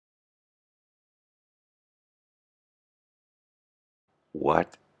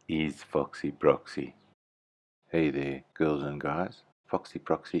What is Foxy Proxy? Hey there, girls and guys. Foxy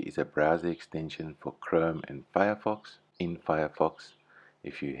Proxy is a browser extension for Chrome and Firefox. In Firefox,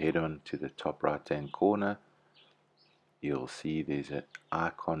 if you head on to the top right hand corner, you'll see there's an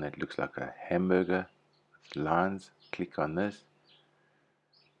icon that looks like a hamburger with lines. Click on this.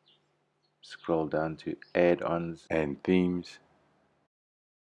 Scroll down to add-ons and themes.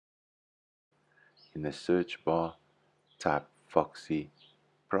 In the search bar, type Foxy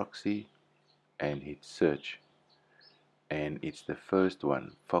Proxy and hit search. And it's the first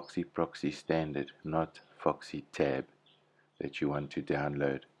one, Foxy Proxy Standard, not Foxy Tab, that you want to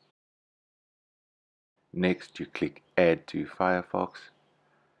download. Next, you click Add to Firefox,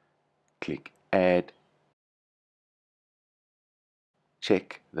 click Add,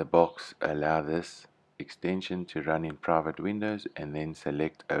 check the box Allow this extension to run in private windows, and then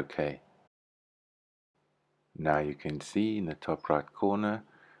select OK. Now you can see in the top right corner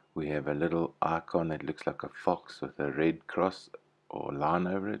we have a little icon that looks like a fox with a red cross or line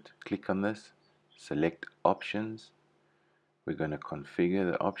over it. Click on this, select Options. We're going to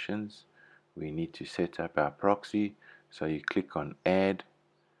configure the options. We need to set up our proxy, so you click on Add.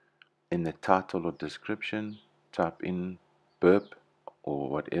 In the title or description, type in Burp or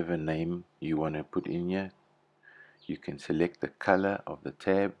whatever name you want to put in here. You can select the color of the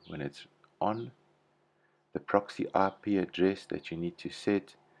tab when it's on. The proxy IP address that you need to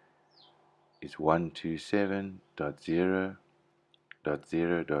set is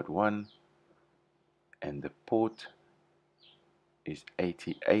 127.0.0.1 and the port is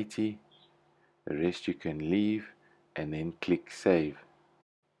 8080. The rest you can leave and then click Save.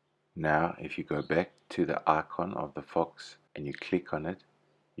 Now if you go back to the icon of the fox and you click on it,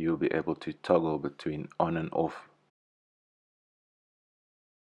 you'll be able to toggle between on and off.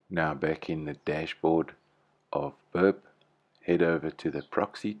 Now back in the dashboard of Burp, head over to the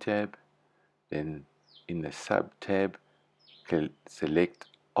proxy tab, then in the sub tab select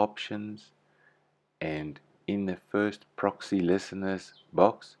options, and in the first proxy listeners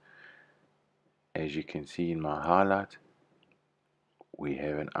box, as you can see in my highlight, we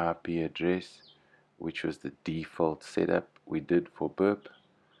have an IP address which was the default setup we did for Burp.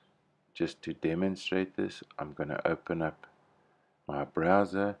 Just to demonstrate this, I'm going to open up my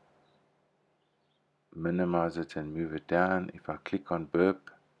browser, minimize it and move it down. If I click on Burp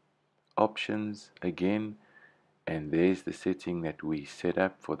options again, and there's the setting that we set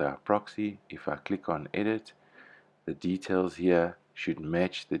up for the proxy. If I click on edit, the details here should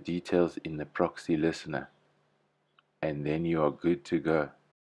match the details in the proxy listener, and then you are good to go.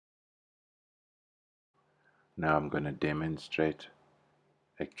 Now I'm going to demonstrate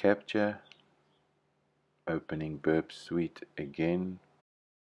a capture, opening Burp Suite again.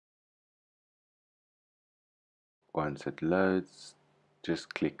 Once it loads,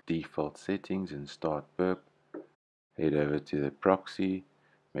 just click default settings and start Burp. Head over to the proxy,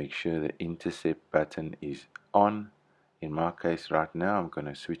 make sure the intercept button is on. In my case right now I'm going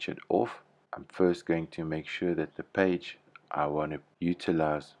to switch it off. I'm first going to make sure that the page I want to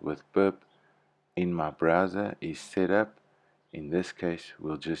utilize with Burp in my browser is set up. In this case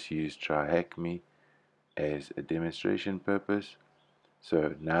we'll just use Try Hack Me as a demonstration purpose.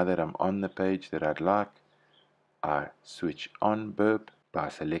 So now that I'm on the page that I'd like, I switch on Burp by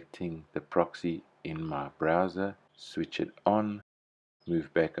selecting the proxy in my browser, switch it on,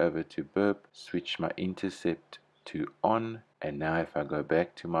 move back over to Burp, switch my intercept to on, and now if I go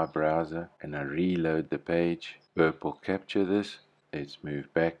back to my browser and I reload the page, Burp will capture this. Let's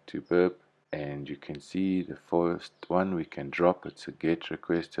move back to Burp, and you can see the first one we can drop. It's a GET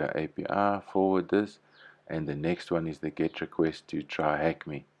request to our API, forward this, and the next one is the GET request to Try Hack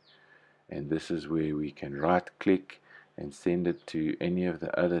Me. And this is where we can right click and send it to any of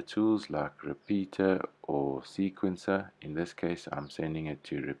the other tools like repeater or sequencer. In this case I'm sending it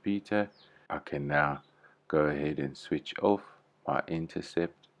to repeater. I can now go ahead and switch off my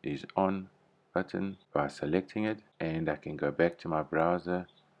intercept is on button by selecting it, and I can go back to my browser,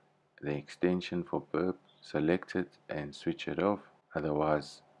 the extension for Burp, select it and switch it off.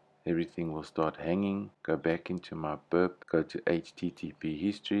 Otherwise everything will start hanging. Go back into my Burp, go to HTTP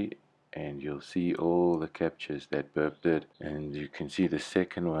history, and you'll see all the captures that Burp did. And you can see the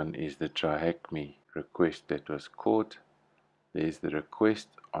second one is the Try Hack Me request that was caught. There's the request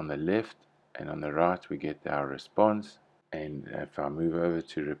on the left, and on the right we get our response. And if I move over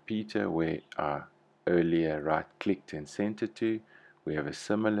to repeater, where I earlier right clicked and sent it to, we have a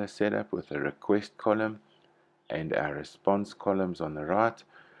similar setup with a request column and our response columns on the right.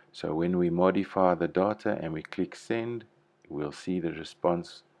 So when we modify the data and we click send, we'll see the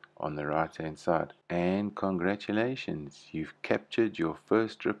response on the right hand side. And congratulations, you've captured your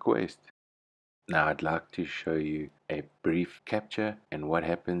first request. Now I'd like to show you a brief capture and what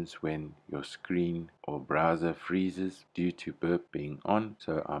happens when your screen or browser freezes due to Burp being on.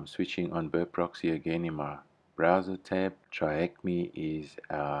 So I'm switching on Burp Proxy again in my browser tab. TryAcme is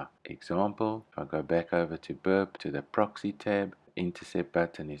our example. If I go back over to Burp to the Proxy tab, intercept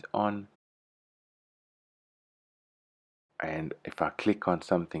button is on. And if I click on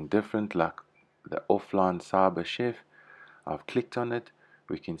something different like the offline cyber chef, I've clicked on it.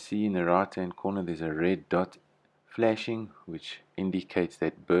 We can see in the right hand corner there's a red dot flashing, which indicates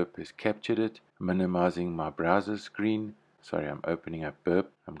that Burp has captured it. Minimizing my browser screen. Sorry, I'm opening up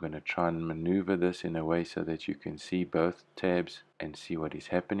Burp. I'm going to try and maneuver this in a way so that you can see both tabs and see what is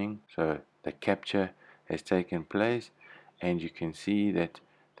happening. So the capture has taken place, and you can see that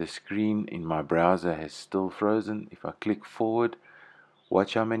the screen in my browser has still frozen. If I click forward,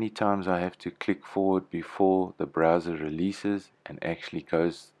 watch how many times I have to click forward before the browser releases and actually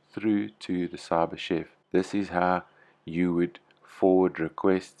goes through to the cyber chef. This is how you would forward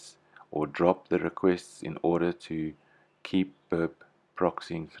requests or drop the requests in order to keep Burp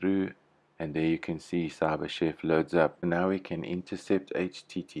proxying through. And there you can see cyber chef loads up. Now we can intercept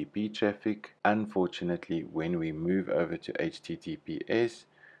HTTP traffic. Unfortunately, when we move over to HTTPS,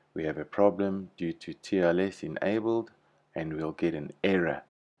 we have a problem due to TLS enabled, and we'll get an error.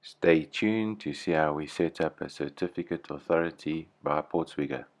 Stay tuned to see how we set up a certificate authority by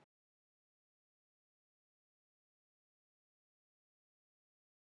PortSwigger.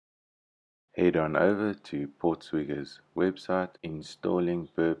 Head on over to PortSwigger's website, installing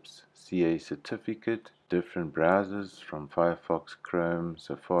Burp's CA certificate, different browsers from FireFox, Chrome,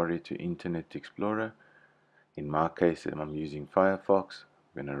 Safari to Internet Explorer. In my case, I'm using FireFox.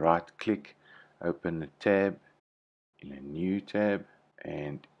 I'm going to right click, open a tab in a new tab,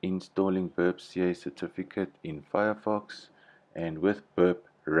 and installing Burp CA certificate in FireFox. And with Burp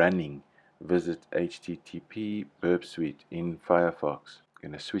running, visit HTTP Burp Suite in Firefox. I'm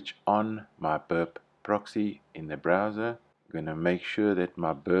going to switch on my Burp proxy in the browser. I'm going to make sure that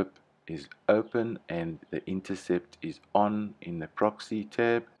my Burp is open and the intercept is on in the proxy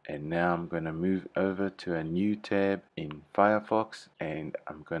tab. And now I'm going to move over to a new tab in Firefox, and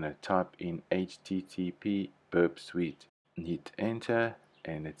I'm going to type in HTTP Burp Suite. Hit enter,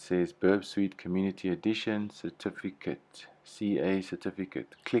 and it says Burp Suite Community Edition Certificate, CA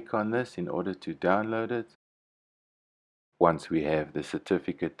certificate. Click on this in order to download it. Once we have the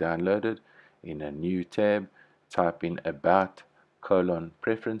certificate downloaded, in a new tab, type in About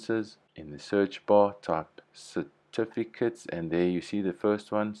Preferences. In the search bar, type certificates, and there you see the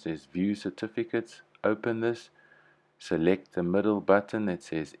first one says View Certificates. Open this. Select the middle button that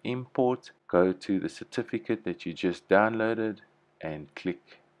says Import. Go to the certificate that you just downloaded and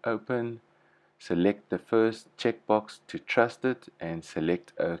click Open. Select the first checkbox to trust it and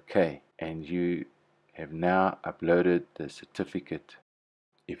select OK. And you have now uploaded the certificate.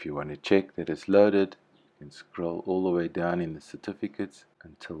 If you want to check that it's loaded, you can scroll all the way down in the certificates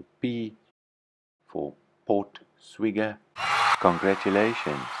until P for PortSwigger.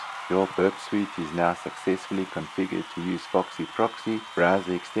 Congratulations! Your Burp Suite is now successfully configured to use Foxy Proxy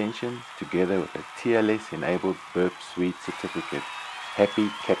browser extension together with a TLS enabled Burp Suite certificate. Happy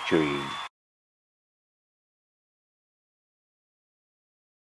capturing!